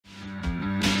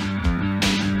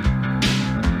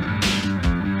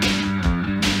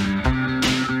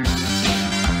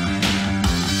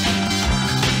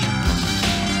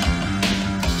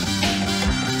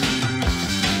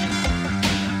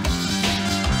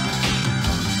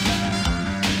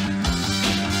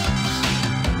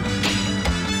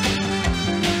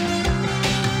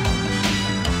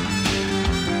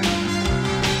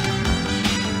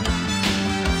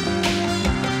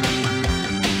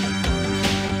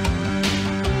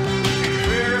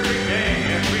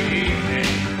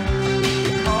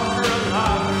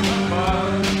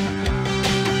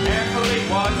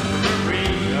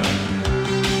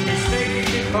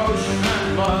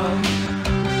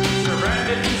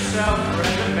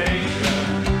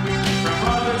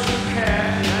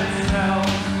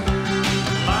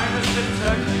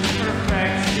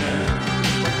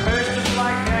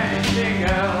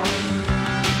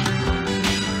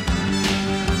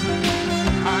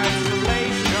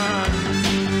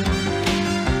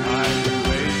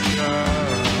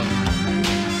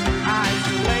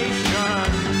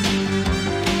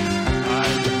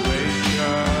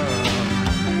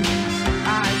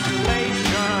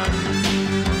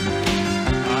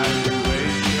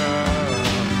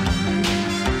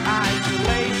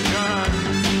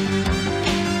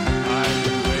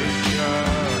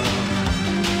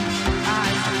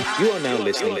You are now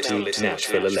listening to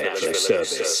Nashville Electro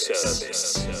Service.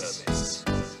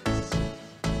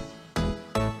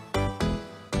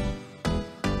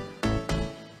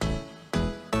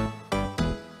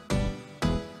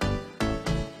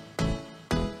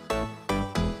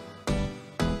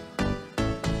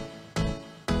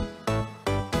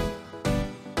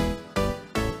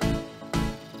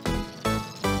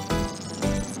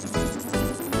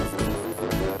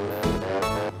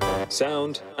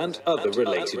 Sound and other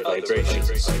related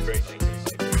vibrations.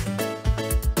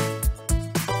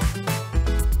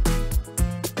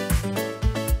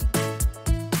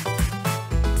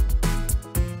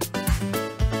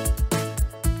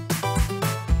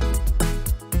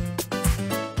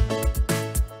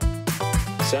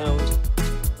 Sound,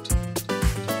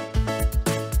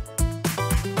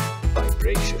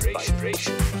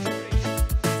 vibration.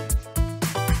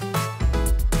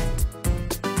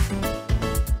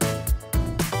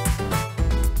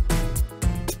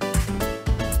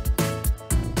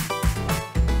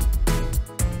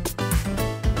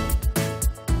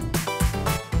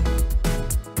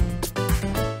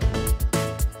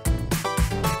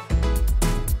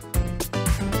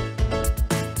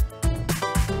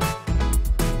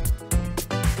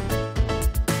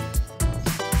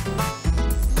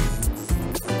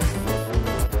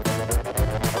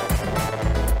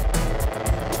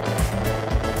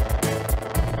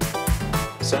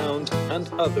 Sound and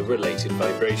other related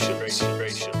vibrations.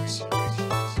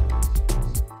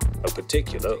 A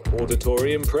particular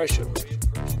auditory impression.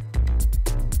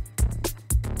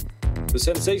 The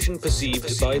sensation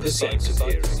perceived by the sense of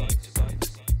hearing.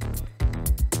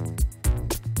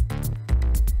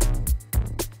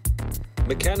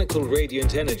 Mechanical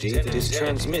radiant energy that is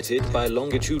transmitted by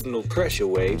longitudinal pressure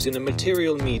waves in a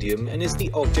material medium and is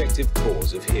the objective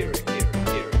cause of hearing.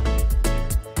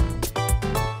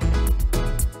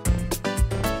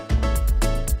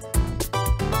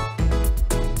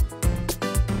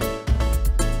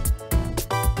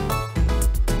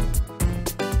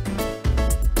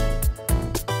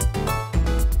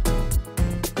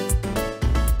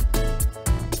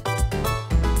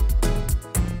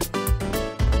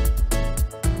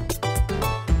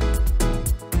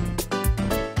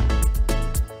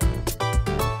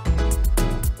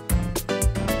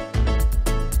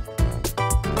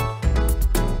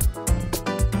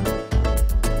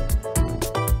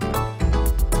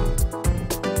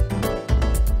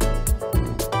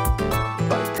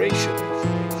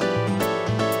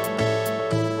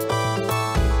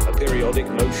 A periodic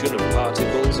motion of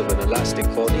particles of an elastic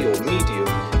body or medium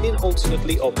in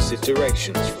alternately opposite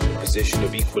directions from the position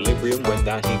of equilibrium when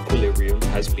that equilibrium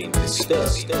has been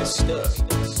disturbed. That's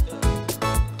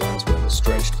when a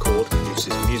stretched chord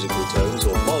produces musical tones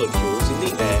or molecules in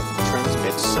the air and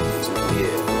transmits sounds in the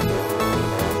ear.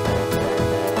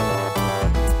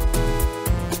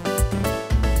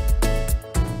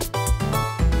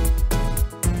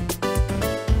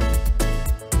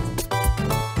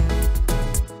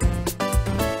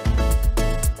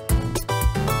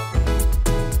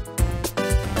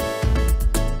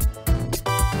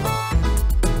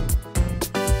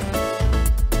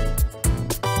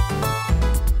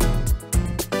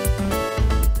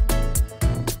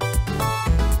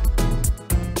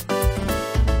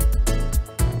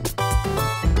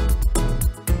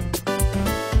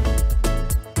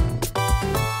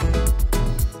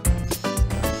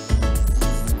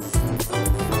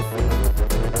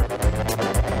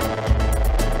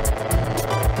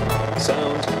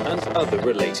 Sound and other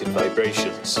related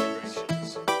vibrations.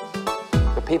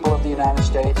 The people of the United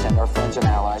States and their friends and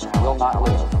allies will not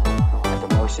live at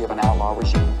the mercy of an outlaw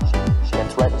regime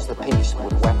that threatens the peace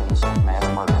with weapons of mass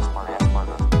murder.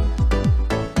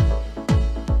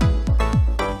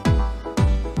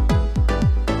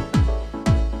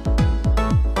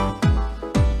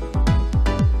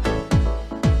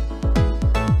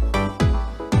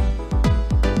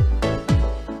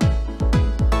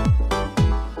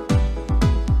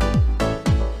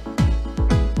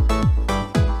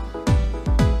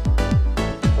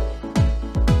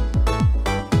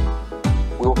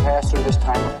 through this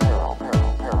time of peril,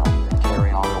 and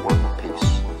carry on the work of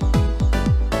peace.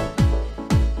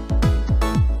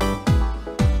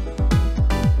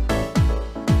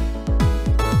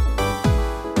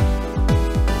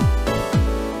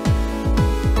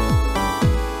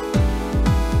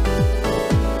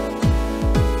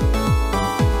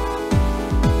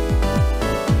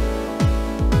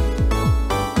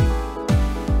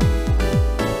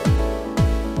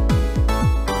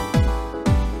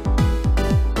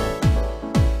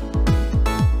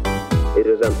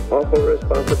 An awful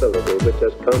responsibility which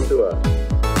has come to us.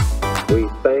 We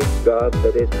thank God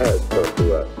that it has come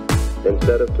to us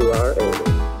instead of to our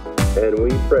enemies, and we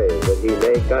pray that He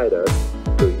may guide us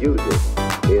to use it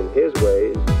in His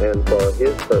ways and for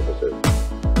His purposes.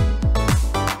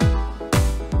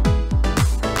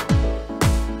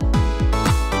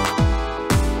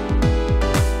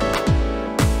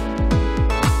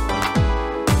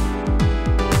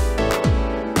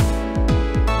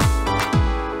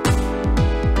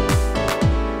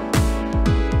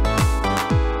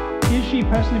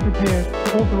 Personally prepared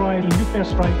to authorize a nuclear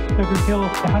strike that will kill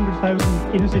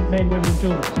 100,000 innocent men, women and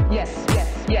children? Yes,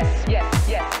 yes, yes, yes,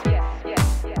 yes, yes.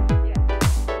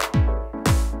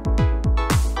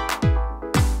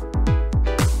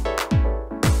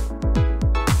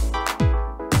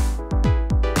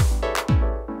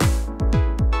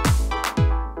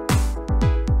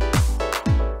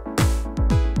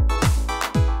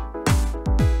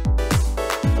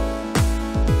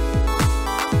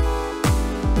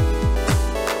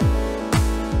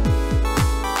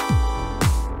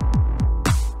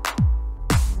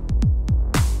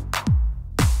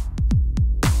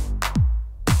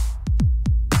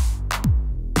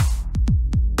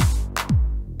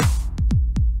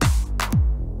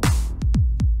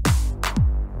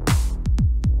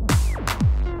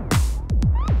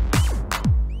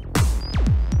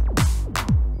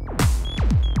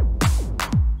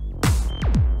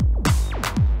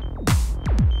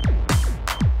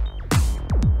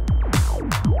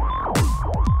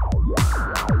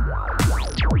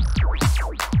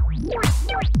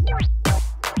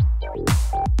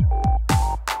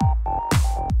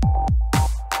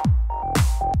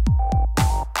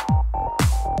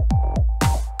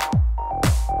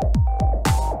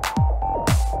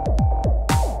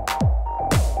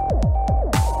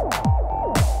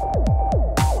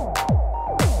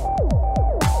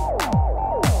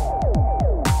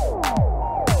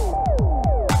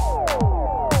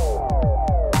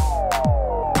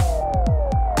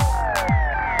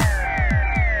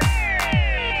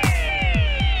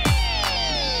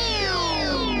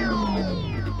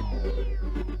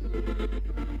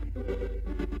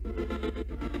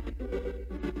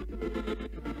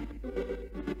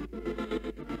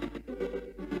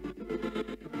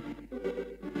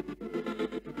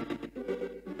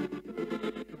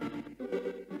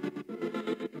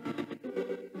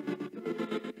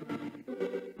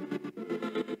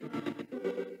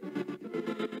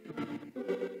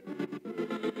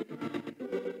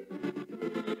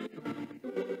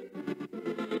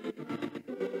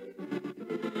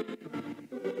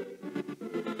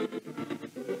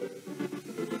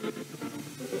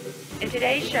 In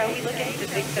today's show, we look at the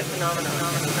Bigfoot phenomenon.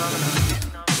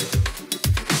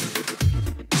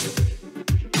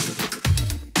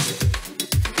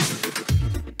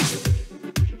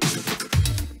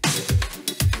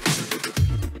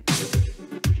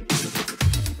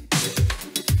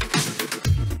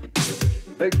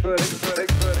 Bigfoot.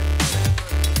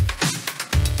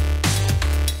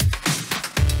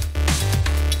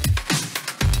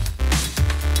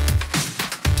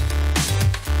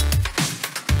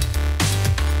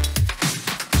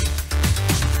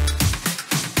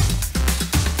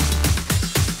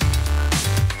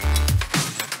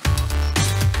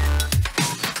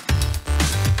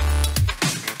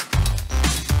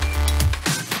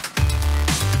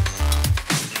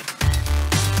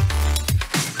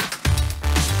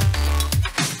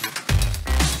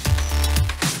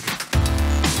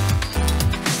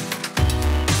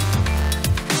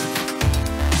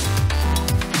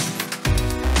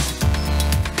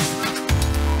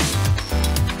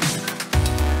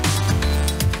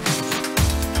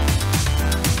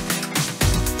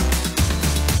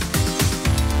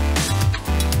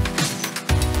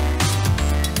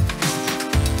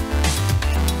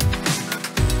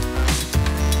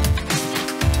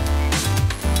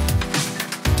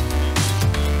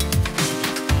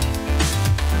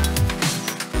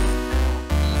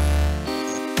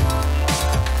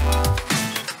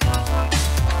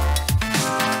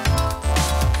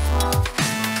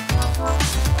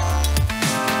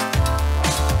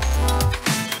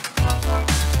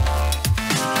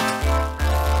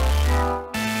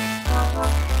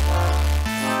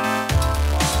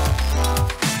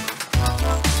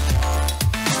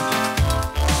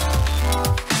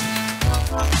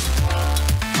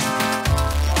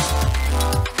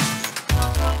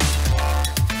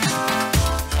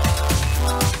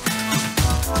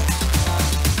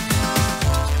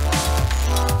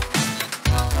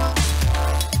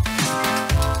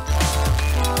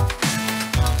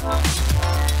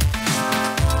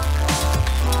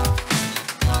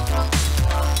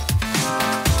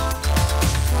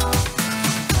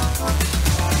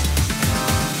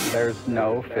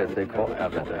 no physical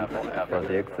evidence for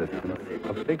the existence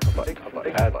of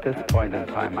Bigfoot. At this point in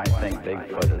time, I think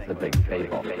Bigfoot is a big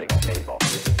fable.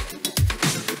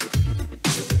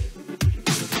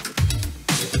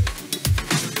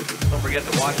 Don't forget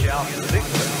to watch out for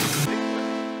Bigfoot.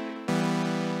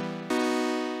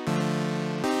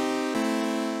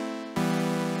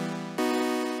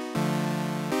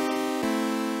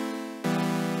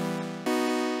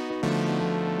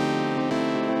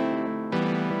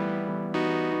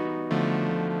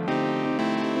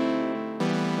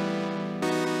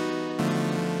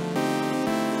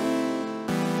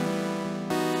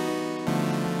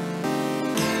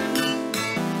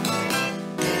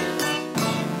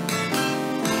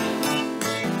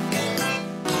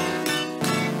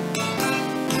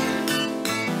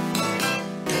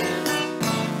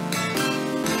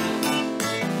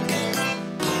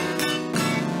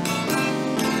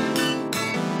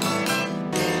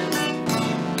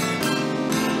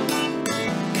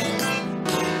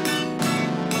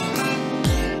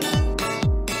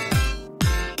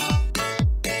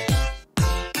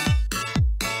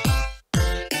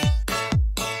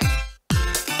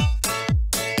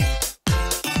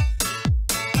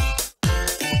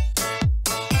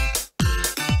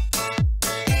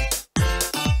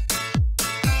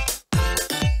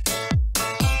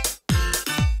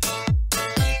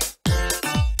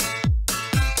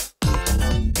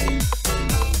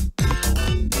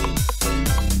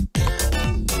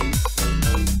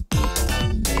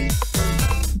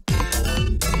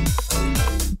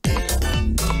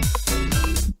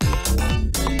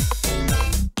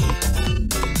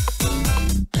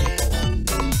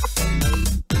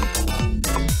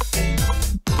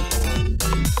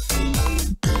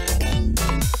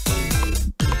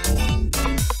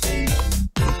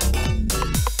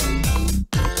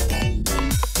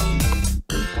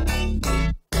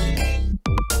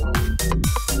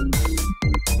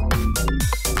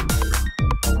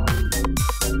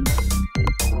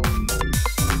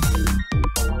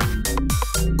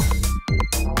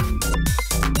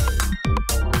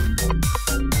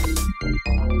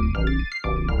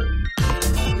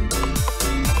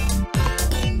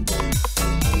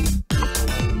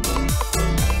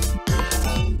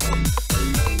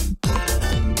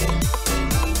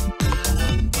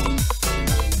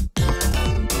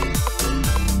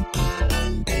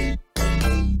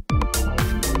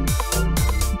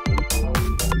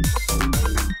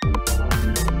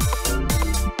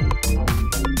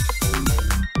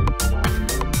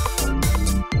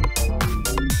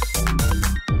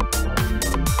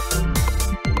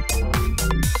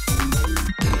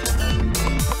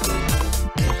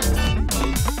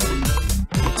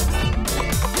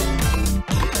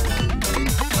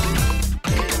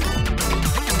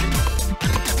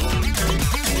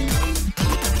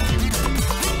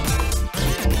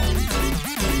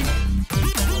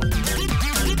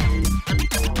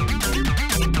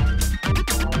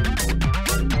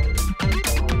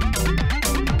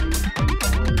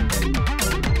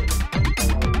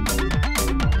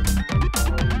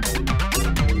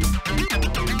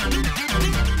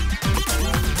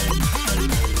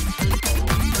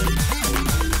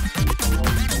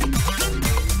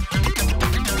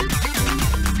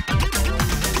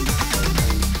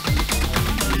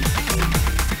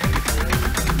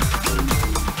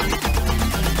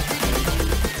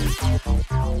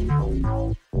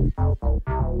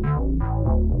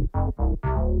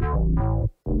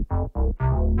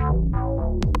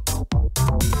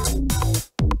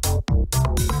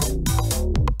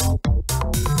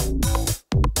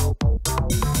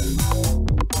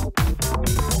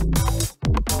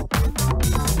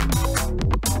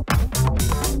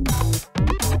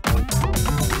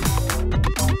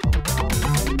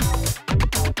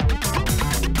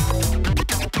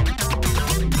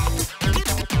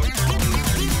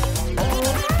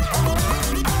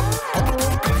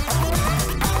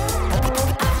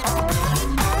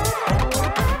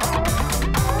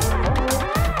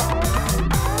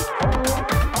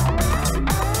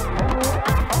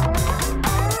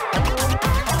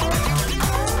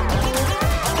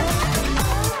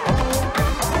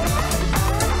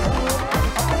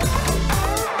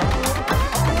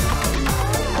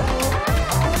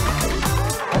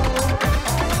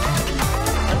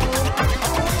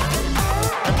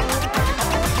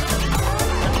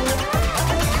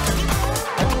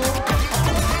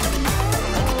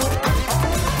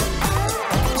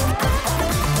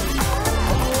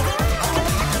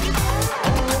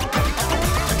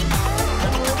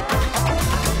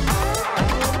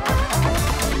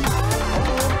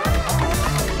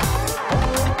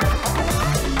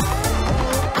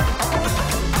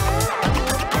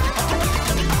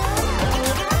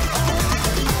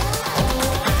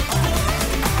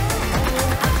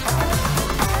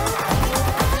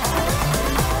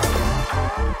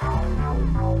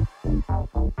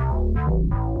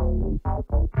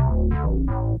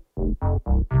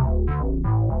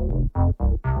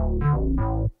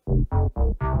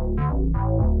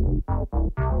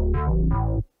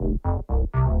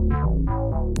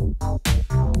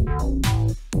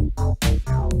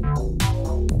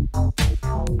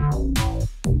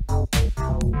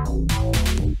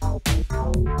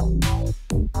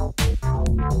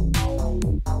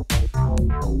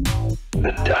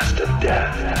 The dust of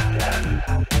death.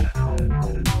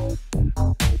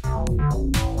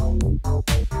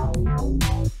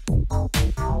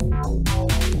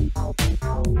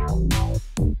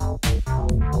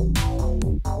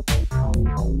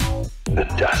 The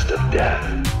dust of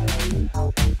death.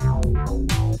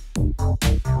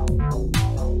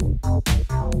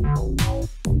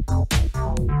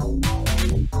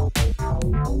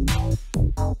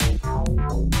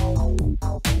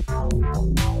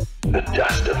 The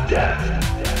dust of death.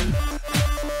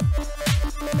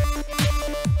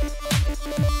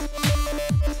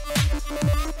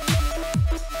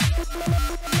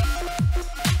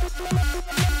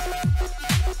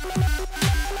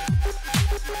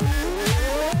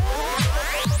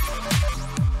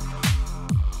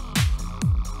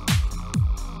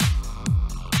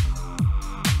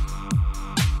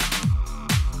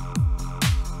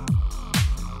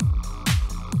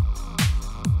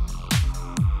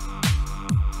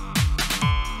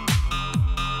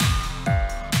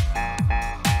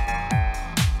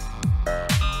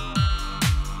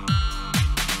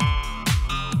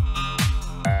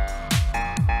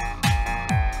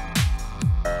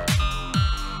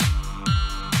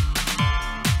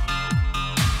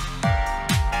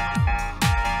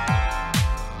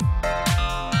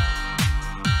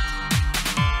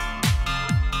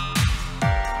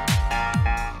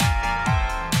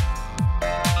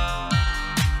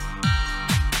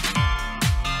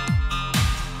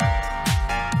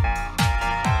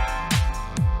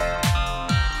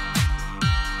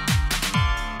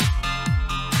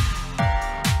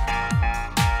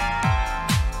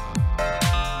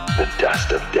 The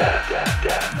dust of death.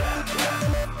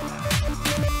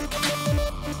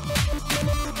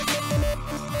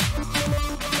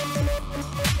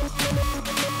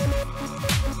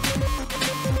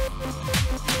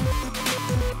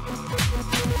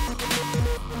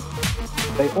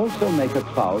 They also make a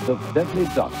cloud of deadly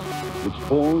dust, which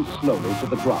falls slowly to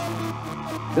the ground.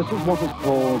 This is what is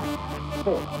called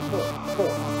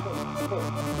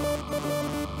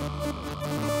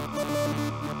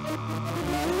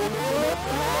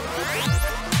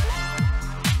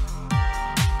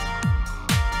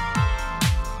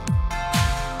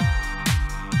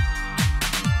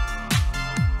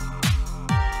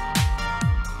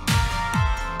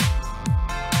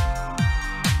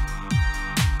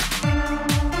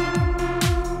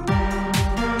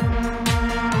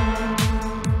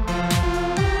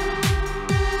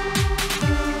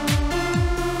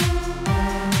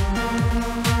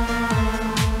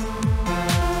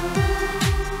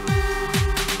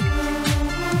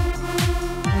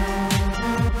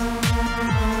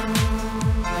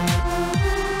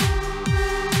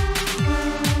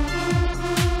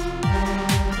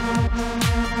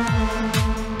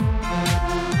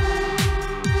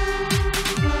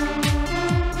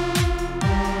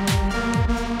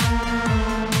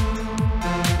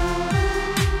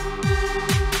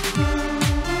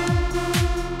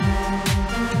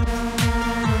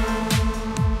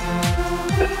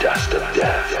dust of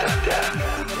death.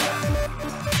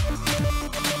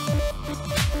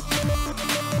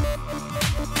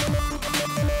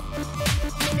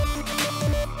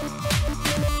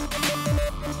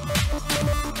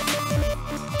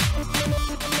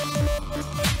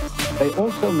 They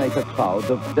also make a cloud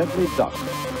of deadly dust,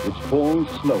 which falls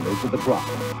slowly to the ground.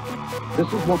 This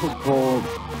is what is called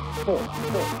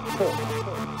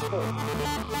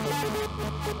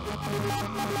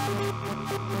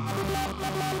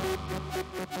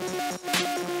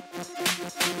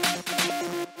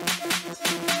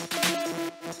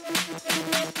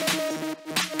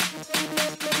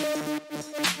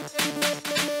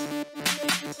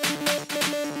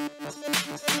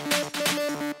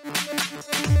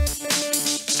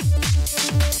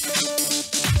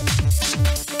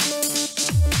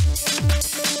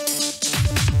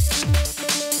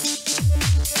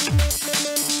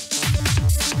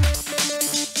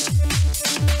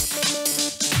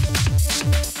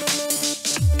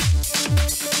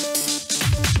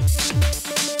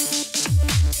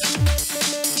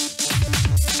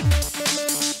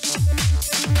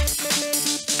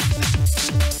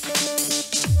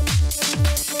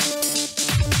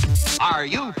Are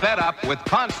you fed up with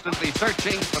constantly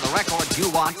searching for the record you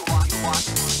want?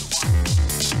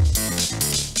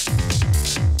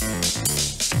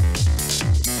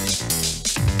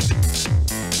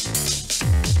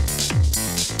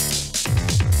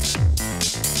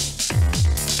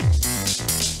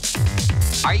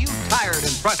 Are you tired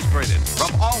and frustrated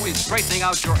from always straightening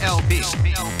out your LP?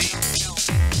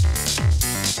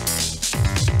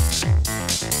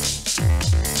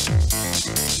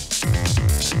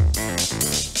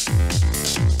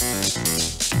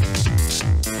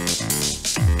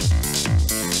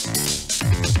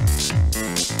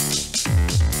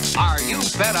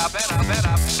 fed up?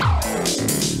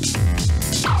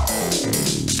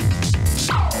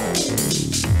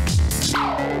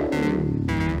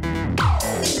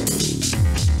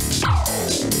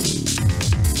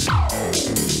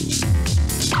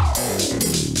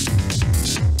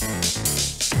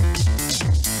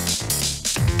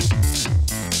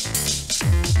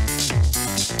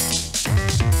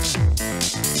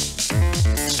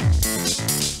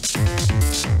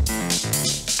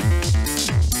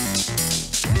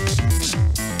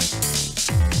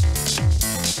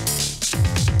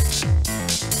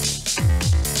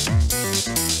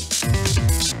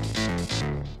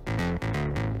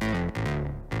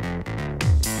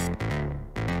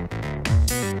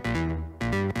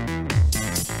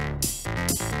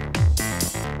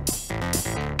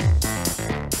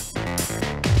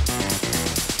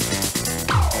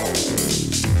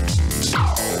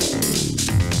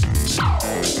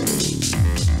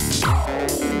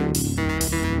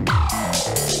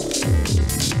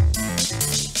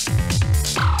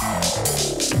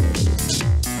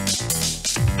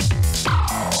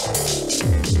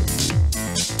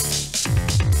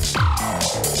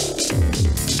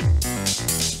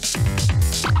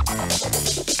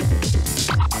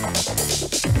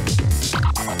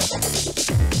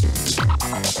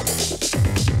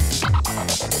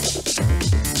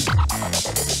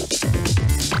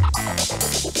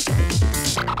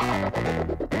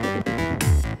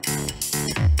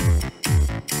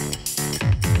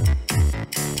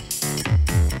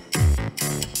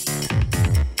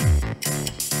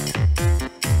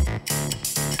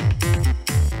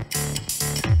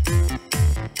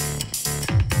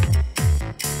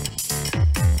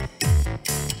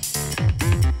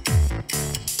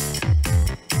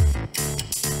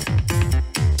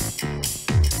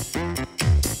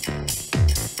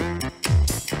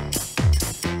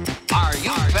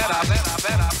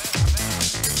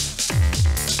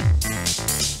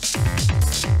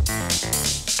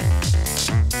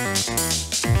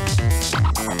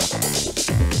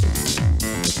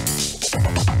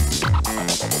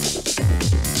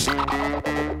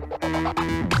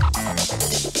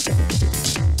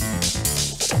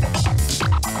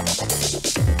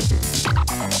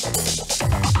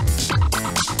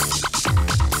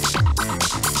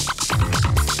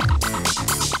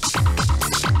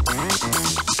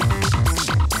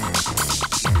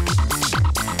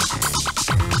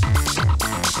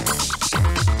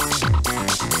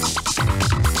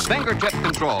 Fingertip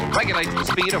control regulates the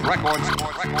speed of records.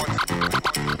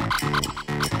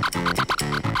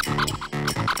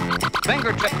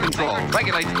 Fingertip control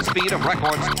regulates the speed of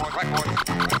records.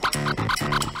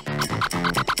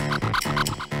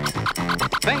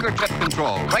 Fingertip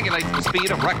control regulates the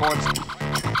speed of records.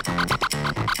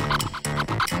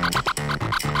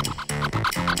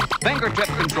 Fingertip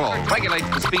control regulates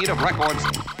the speed of records.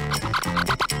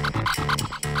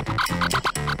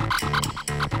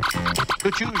 To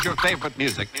choose your favorite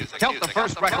music, tilt the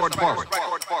first record forward.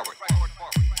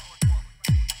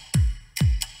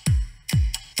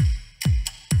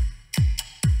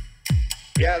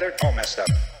 Yeah, they're all messed up.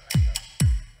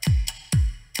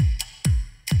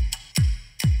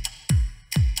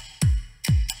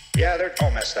 Yeah, they're all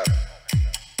messed up.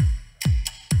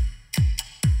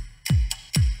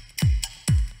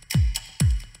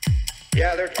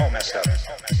 Yeah, they're all messed up.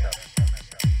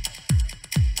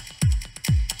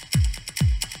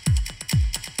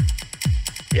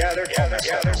 Yeah, they're all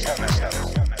messed up. They're all messed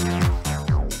up.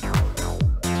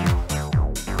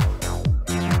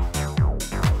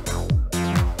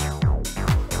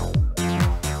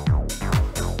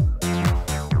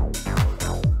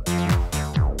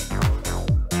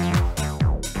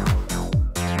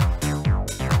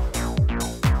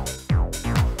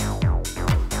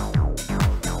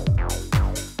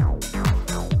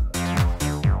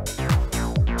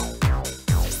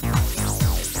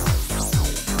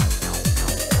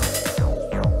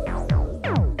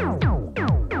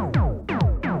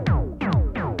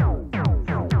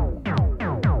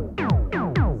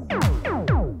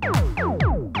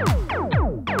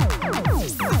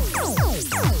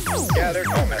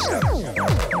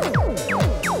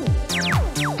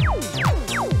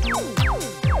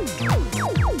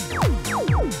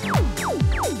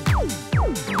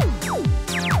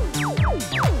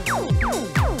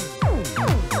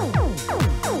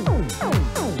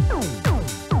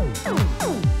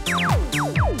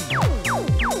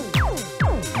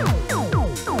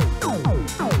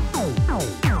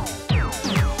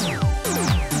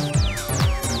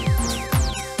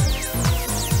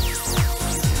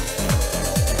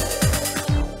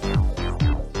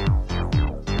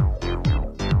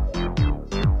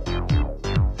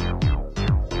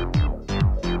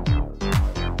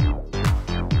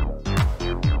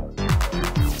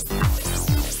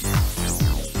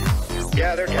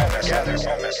 Gathered, all messed up,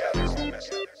 all messed up, all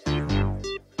messed up.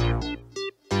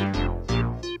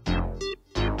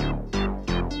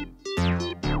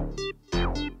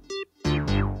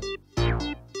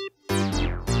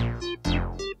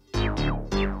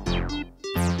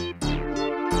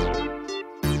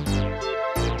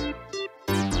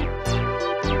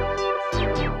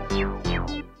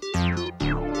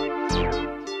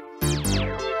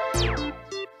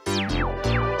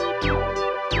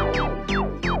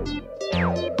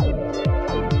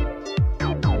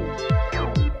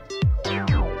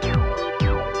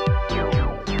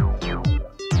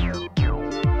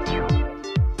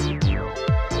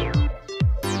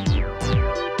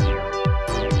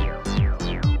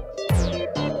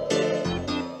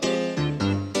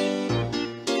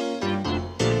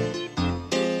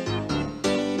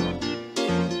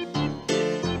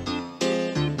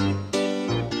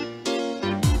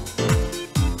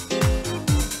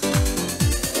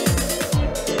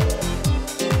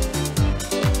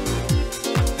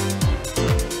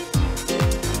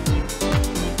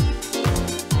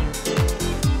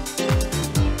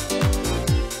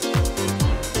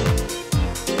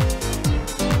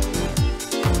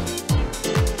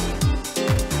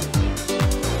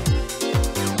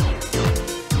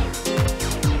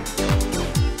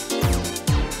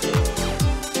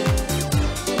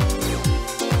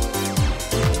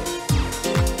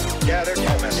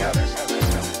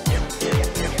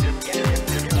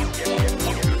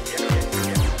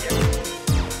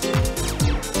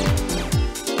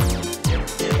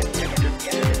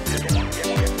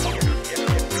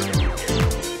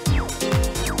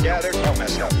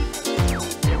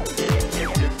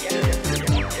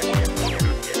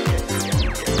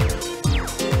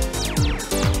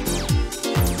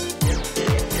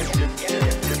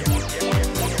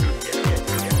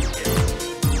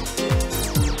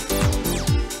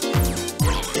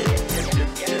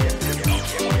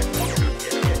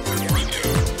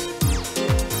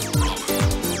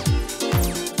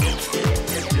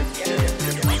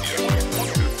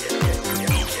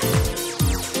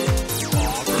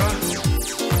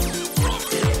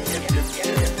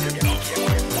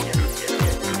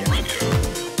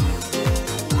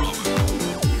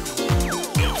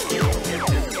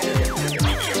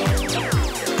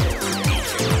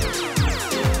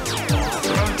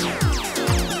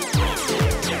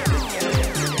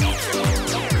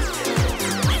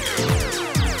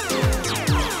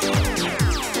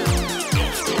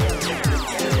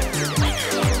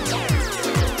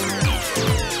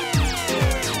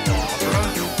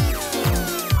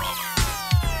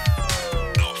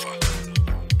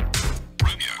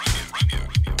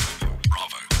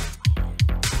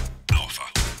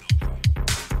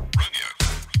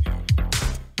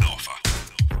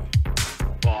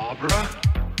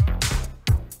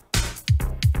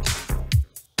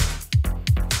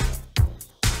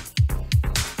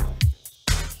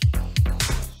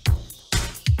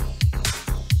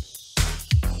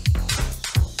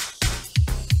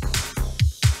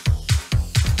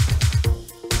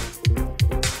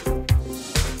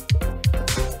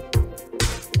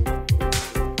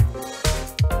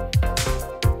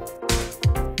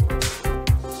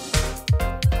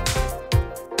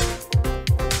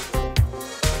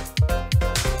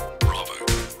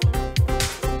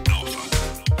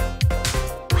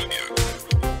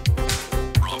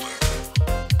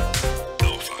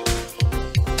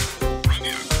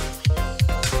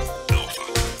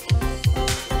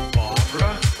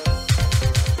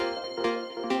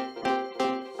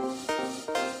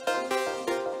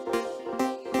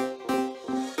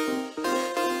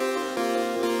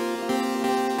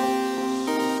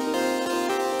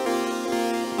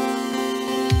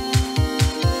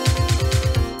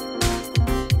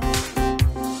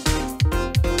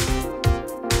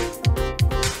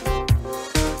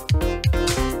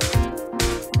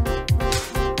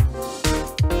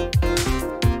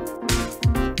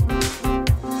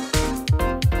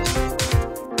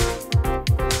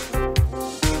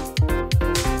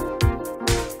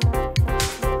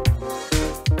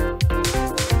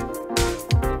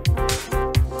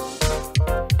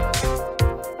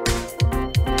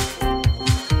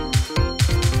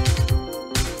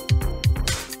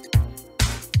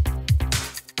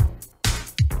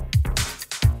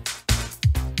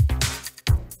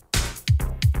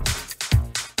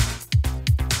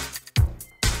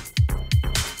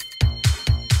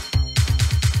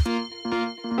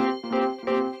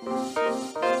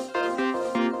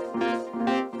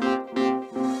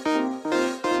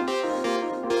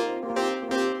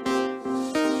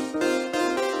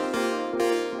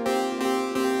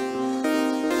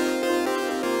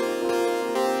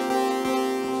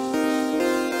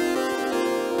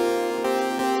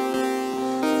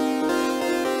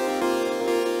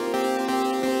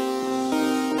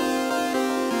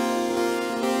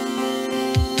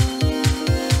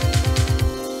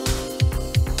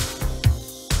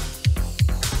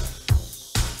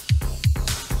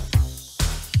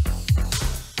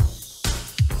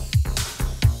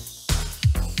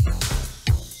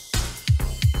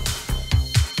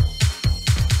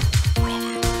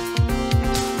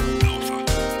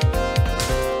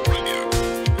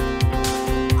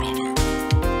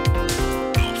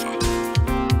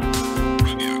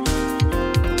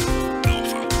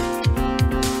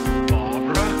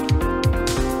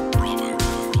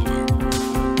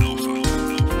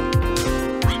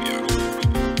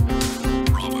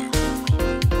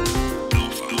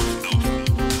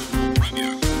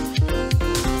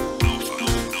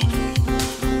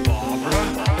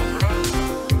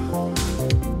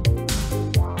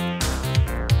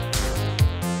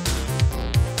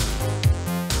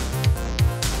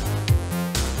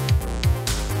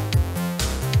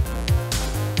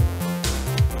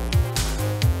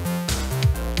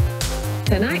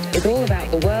 Tonight is all about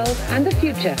the world and the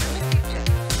future.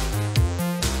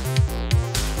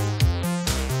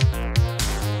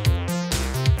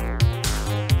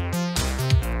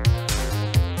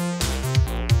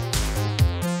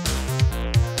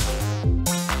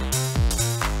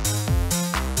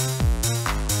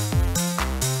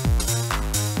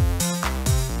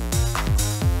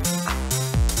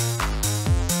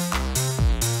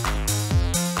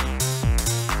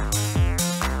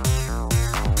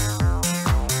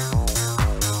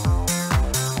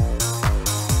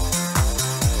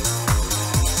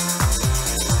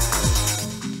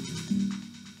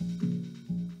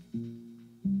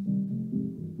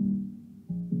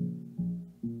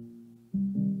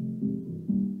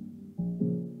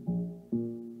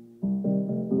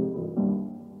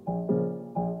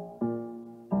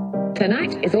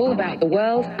 Tonight is all about the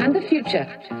world and the future.